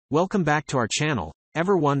Welcome back to our channel.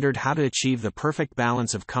 Ever wondered how to achieve the perfect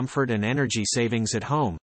balance of comfort and energy savings at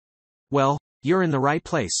home? Well, you're in the right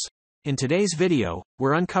place. In today's video,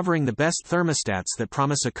 we're uncovering the best thermostats that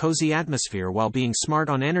promise a cozy atmosphere while being smart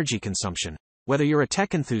on energy consumption. Whether you're a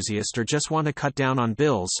tech enthusiast or just want to cut down on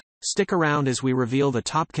bills, stick around as we reveal the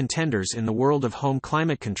top contenders in the world of home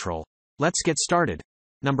climate control. Let's get started.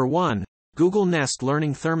 Number 1. Google Nest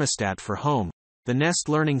Learning Thermostat for Home. The Nest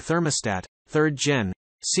Learning Thermostat, 3rd Gen,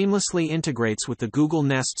 seamlessly integrates with the Google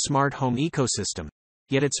Nest smart home ecosystem,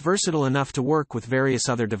 yet it's versatile enough to work with various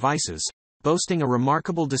other devices, boasting a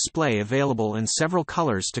remarkable display available in several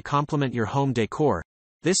colors to complement your home decor.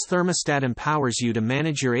 This thermostat empowers you to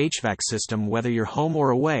manage your HVAC system whether you're home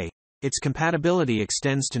or away. Its compatibility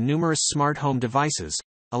extends to numerous smart home devices,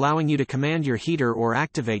 allowing you to command your heater or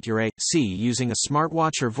activate your AC using a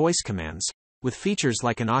smartwatch or voice commands. With features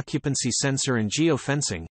like an occupancy sensor and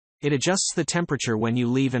geofencing, it adjusts the temperature when you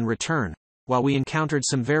leave and return. While we encountered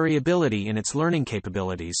some variability in its learning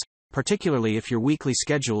capabilities, particularly if your weekly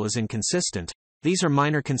schedule is inconsistent, these are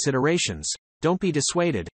minor considerations. Don't be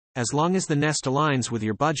dissuaded. As long as the Nest aligns with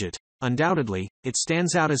your budget, undoubtedly, it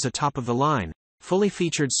stands out as a top-of-the-line, fully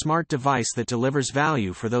featured smart device that delivers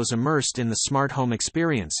value for those immersed in the smart home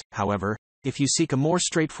experience. However, if you seek a more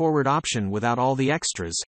straightforward option without all the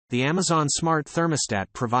extras, the Amazon Smart Thermostat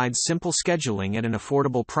provides simple scheduling at an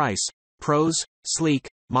affordable price. Pros: sleek,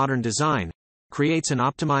 modern design, creates an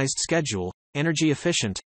optimized schedule, energy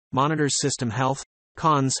efficient, monitors system health.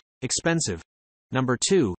 Cons: expensive. Number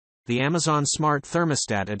 2. The Amazon Smart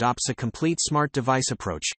Thermostat adopts a complete smart device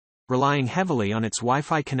approach, relying heavily on its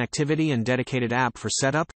Wi-Fi connectivity and dedicated app for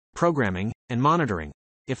setup, programming, and monitoring.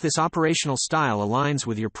 If this operational style aligns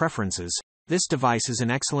with your preferences, this device is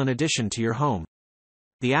an excellent addition to your home.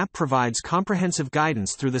 The app provides comprehensive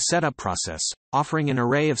guidance through the setup process, offering an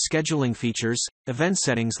array of scheduling features, event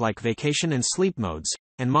settings like vacation and sleep modes,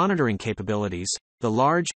 and monitoring capabilities. The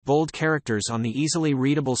large, bold characters on the easily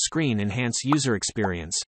readable screen enhance user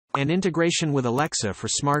experience, and integration with Alexa for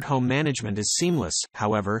smart home management is seamless.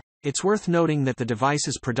 However, it's worth noting that the device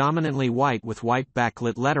is predominantly white with white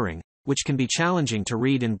backlit lettering, which can be challenging to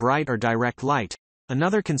read in bright or direct light.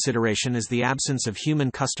 Another consideration is the absence of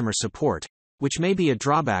human customer support, which may be a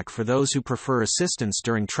drawback for those who prefer assistance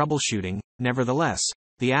during troubleshooting. Nevertheless,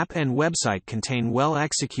 the app and website contain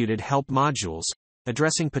well-executed help modules,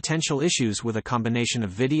 addressing potential issues with a combination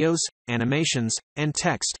of videos, animations, and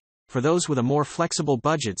text. For those with a more flexible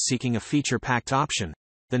budget seeking a feature-packed option,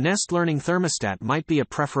 the Nest Learning Thermostat might be a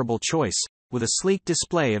preferable choice. With a sleek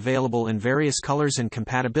display available in various colors and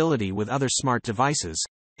compatibility with other smart devices,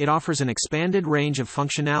 it offers an expanded range of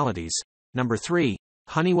functionalities. Number 3.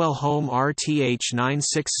 Honeywell Home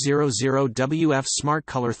RTH9600WF Smart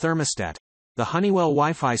Color Thermostat. The Honeywell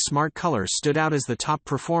Wi-Fi Smart Color stood out as the top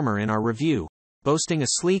performer in our review, boasting a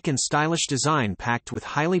sleek and stylish design packed with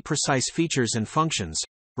highly precise features and functions.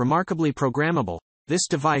 Remarkably programmable, this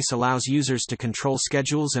device allows users to control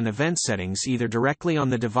schedules and event settings either directly on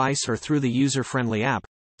the device or through the user-friendly app.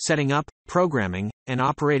 Setting up, programming, and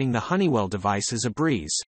operating the Honeywell device is a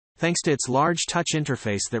breeze. Thanks to its large touch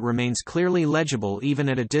interface that remains clearly legible even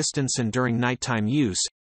at a distance and during nighttime use,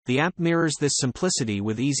 the app mirrors this simplicity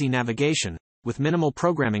with easy navigation. With minimal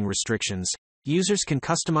programming restrictions, users can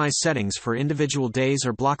customize settings for individual days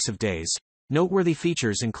or blocks of days. Noteworthy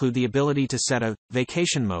features include the ability to set a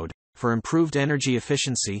vacation mode for improved energy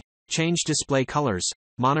efficiency, change display colors,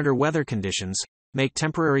 monitor weather conditions, make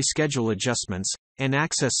temporary schedule adjustments, and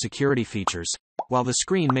access security features. While the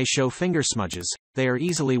screen may show finger smudges, they are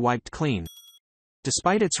easily wiped clean.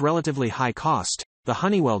 Despite its relatively high cost, the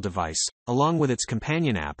Honeywell device, along with its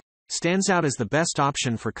companion app, stands out as the best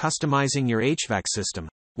option for customizing your HVAC system,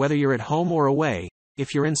 whether you're at home or away.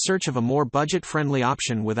 If you're in search of a more budget-friendly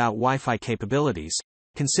option without Wi-Fi capabilities,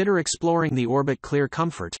 consider exploring the Orbit Clear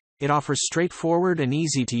Comfort. It offers straightforward and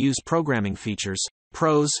easy-to-use programming features.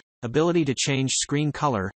 Pros: ability to change screen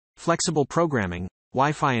color, flexible programming,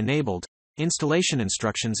 Wi-Fi enabled, installation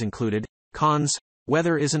instructions included. Cons: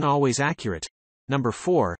 weather isn't always accurate. Number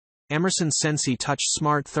 4. Emerson Sensi Touch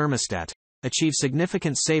Smart Thermostat. Achieve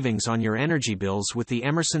significant savings on your energy bills with the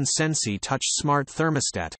Emerson Sensi Touch Smart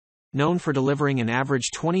Thermostat. Known for delivering an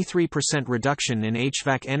average 23% reduction in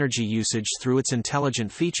HVAC energy usage through its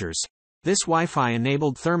intelligent features, this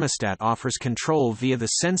Wi-Fi-enabled thermostat offers control via the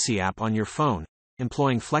Sensi app on your phone,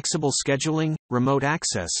 employing flexible scheduling, remote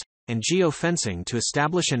access, and geofencing to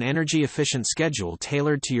establish an energy-efficient schedule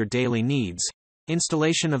tailored to your daily needs.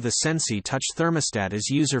 Installation of the Sensi Touch thermostat is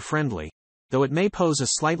user-friendly, though it may pose a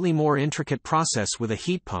slightly more intricate process with a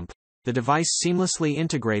heat pump. The device seamlessly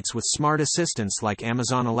integrates with smart assistants like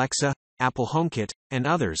Amazon Alexa, Apple HomeKit, and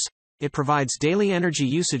others. It provides daily energy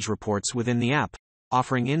usage reports within the app,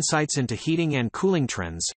 offering insights into heating and cooling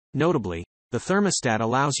trends. Notably, the thermostat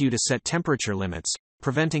allows you to set temperature limits,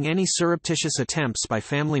 preventing any surreptitious attempts by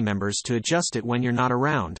family members to adjust it when you're not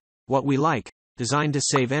around. What we like: designed to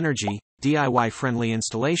save energy, DIY-friendly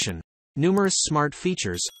installation, numerous smart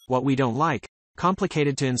features. What we don't like: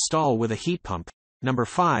 complicated to install with a heat pump. Number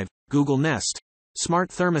 5, Google Nest. Smart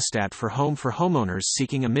thermostat for home. For homeowners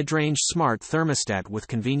seeking a mid-range smart thermostat with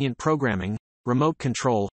convenient programming, remote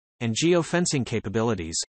control, and geofencing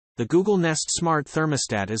capabilities, the Google Nest Smart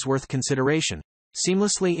Thermostat is worth consideration.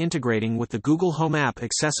 Seamlessly integrating with the Google Home app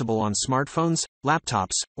accessible on smartphones,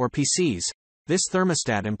 laptops, or PCs, this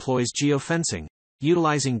thermostat employs geofencing,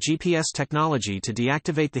 utilizing GPS technology to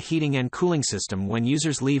deactivate the heating and cooling system when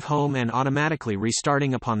users leave home and automatically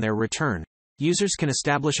restarting upon their return. Users can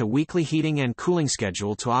establish a weekly heating and cooling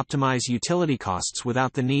schedule to optimize utility costs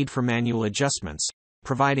without the need for manual adjustments,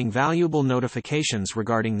 providing valuable notifications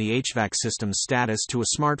regarding the HVAC system's status to a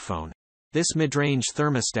smartphone. This mid-range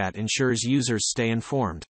thermostat ensures users stay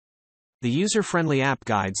informed. The user-friendly app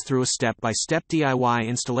guides through a step-by-step DIY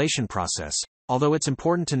installation process. Although it's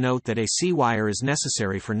important to note that a AC wire is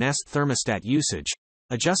necessary for Nest thermostat usage,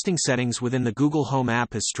 adjusting settings within the Google Home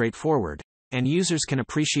app is straightforward, and users can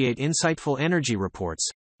appreciate insightful energy reports,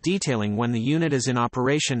 detailing when the unit is in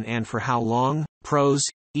operation and for how long. Pros: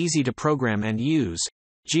 easy to program and use.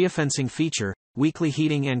 Geofencing feature, weekly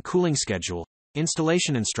heating and cooling schedule,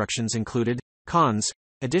 installation instructions included. Cons: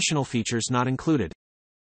 additional features not included.